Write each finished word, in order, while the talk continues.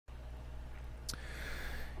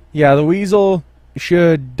Yeah, the Weasel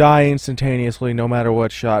should die instantaneously no matter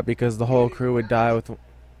what shot because the whole crew would die with...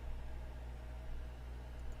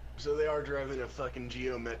 So they are driving a fucking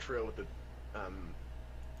Geo Metro with a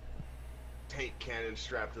tank cannon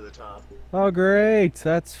strapped to the top. Oh great,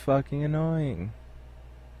 that's fucking annoying.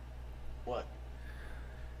 What?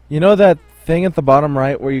 You know that thing at the bottom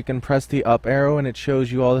right where you can press the up arrow and it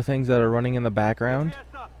shows you all the things that are running in the background?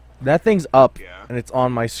 That thing's up, Yeah. and it's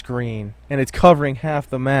on my screen, and it's covering half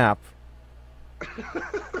the map.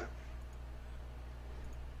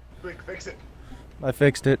 Quick, fix it. I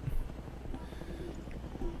fixed it.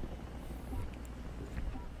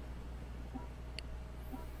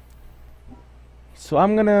 So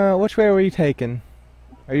I'm gonna... Which way are we taking?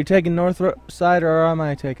 Are you taking north side or am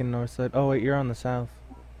I taking north side? Oh wait, you're on the south.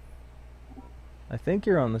 I think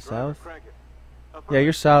you're on the south. Yeah,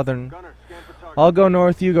 you're southern. I'll go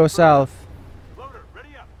north, you go south. Loader,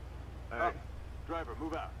 ready up. Alright. Driver,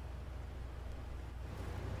 move out.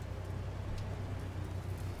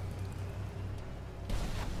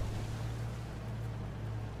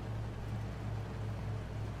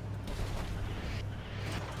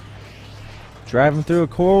 Driving through a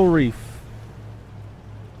coral reef.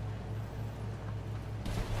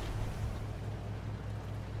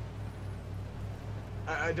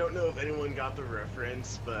 I don't know if anyone got the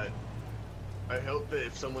reference, but I hope that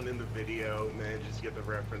if someone in the video manages to get the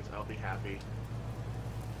reference, I'll be happy.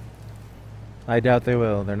 I doubt they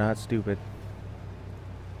will. They're not stupid.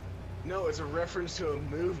 No, it's a reference to a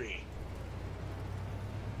movie.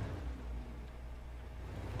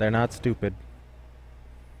 They're not stupid.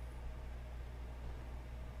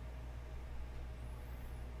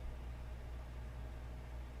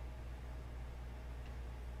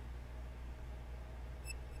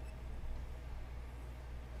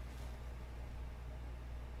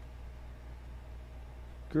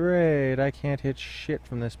 Great, I can't hit shit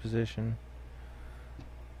from this position.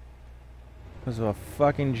 Because of a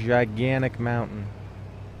fucking gigantic mountain.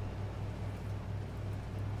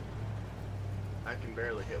 I can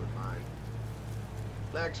barely hit with mine.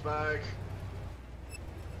 Lag spike.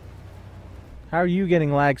 How are you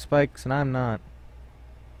getting lag spikes and I'm not?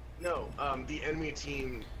 No, the enemy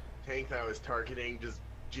team tank that I was targeting just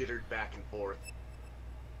jittered back and forth.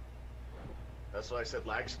 That's why I said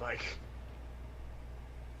lag spike.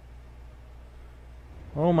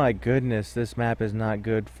 Oh my goodness, this map is not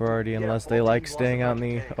good for Artie unless they 14 like lost staying a out in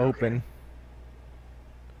bunch the of tank, open. okay.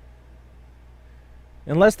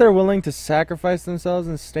 Unless they're willing to sacrifice themselves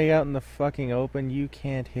and stay out in the fucking open, you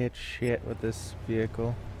can't hit shit with this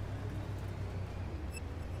vehicle.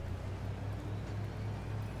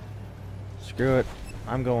 Screw it.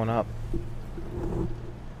 I'm going up.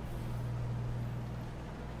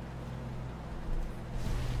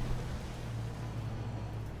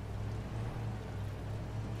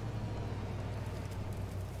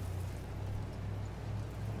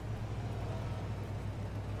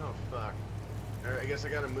 Oh fuck. Alright, I guess I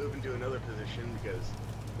gotta move into another position because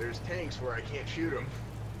there's tanks where I can't shoot them.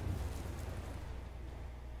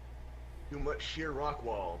 Too much sheer rock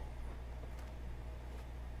wall.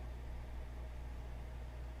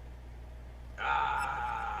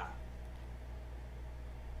 Ah!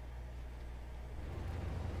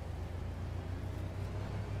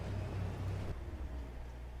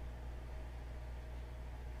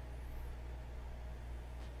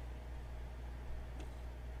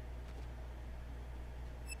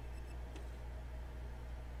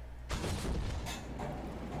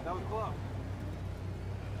 That was close.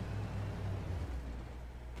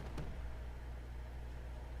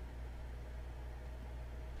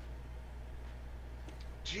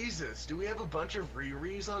 Jesus, do we have a bunch of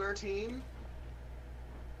Riris on our team?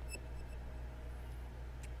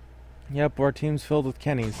 Yep, our team's filled with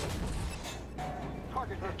Kennys.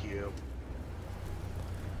 Target hit. Fuck you.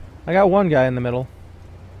 I got one guy in the middle.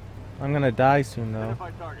 I'm gonna die soon though.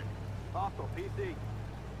 Identify target. Hostile PC. In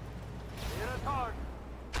a target.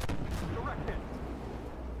 Direct hit.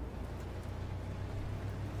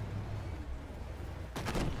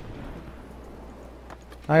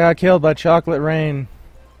 I got killed by Chocolate Rain.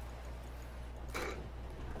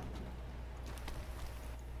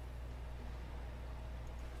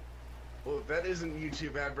 Well, if that isn't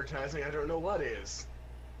YouTube advertising, I don't know what is.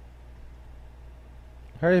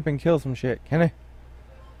 Hurry up and kill some shit, Kenny.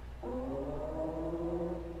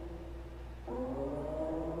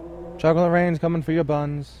 Chocolate Rain's coming for your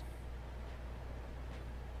buns.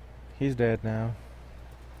 He's dead now.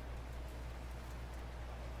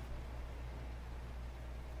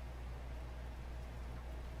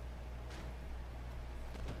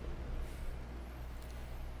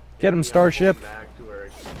 Get him, Starship. Back to where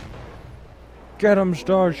Get him,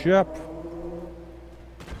 Starship!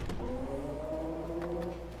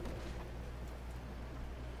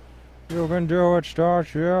 You can do it,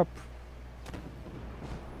 Starship!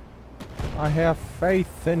 I have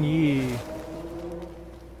faith in ye.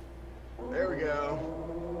 There we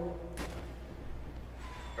go.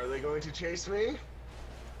 Are they going to chase me?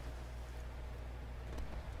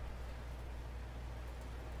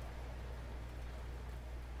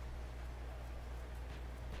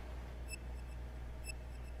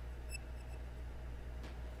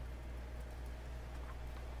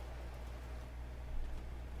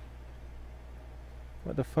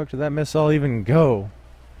 Where the fuck did that missile even go?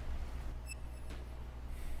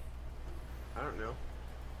 I don't know.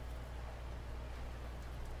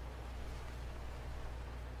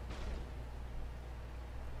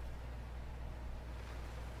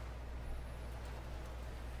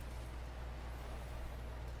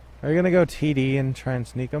 Are you gonna go TD and try and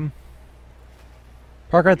sneak them?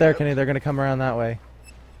 Park right there, Yep. Kenny. They're gonna come around that way.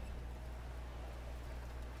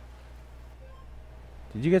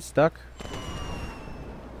 Did you get stuck?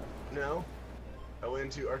 No. I went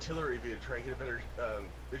into artillery view to try and get a better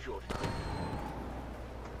visual shot.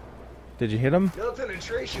 Did you hit him? No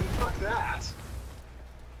penetration, fuck that!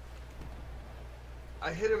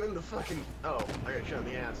 I hit him in the fucking... Oh, I got shot in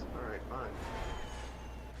the ass. Alright, fine.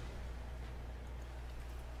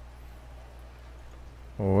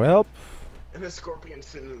 Welp. And a scorpion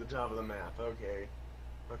sitting at the top of the map, okay.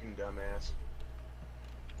 Fucking dumbass.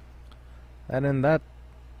 And in that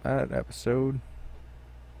episode.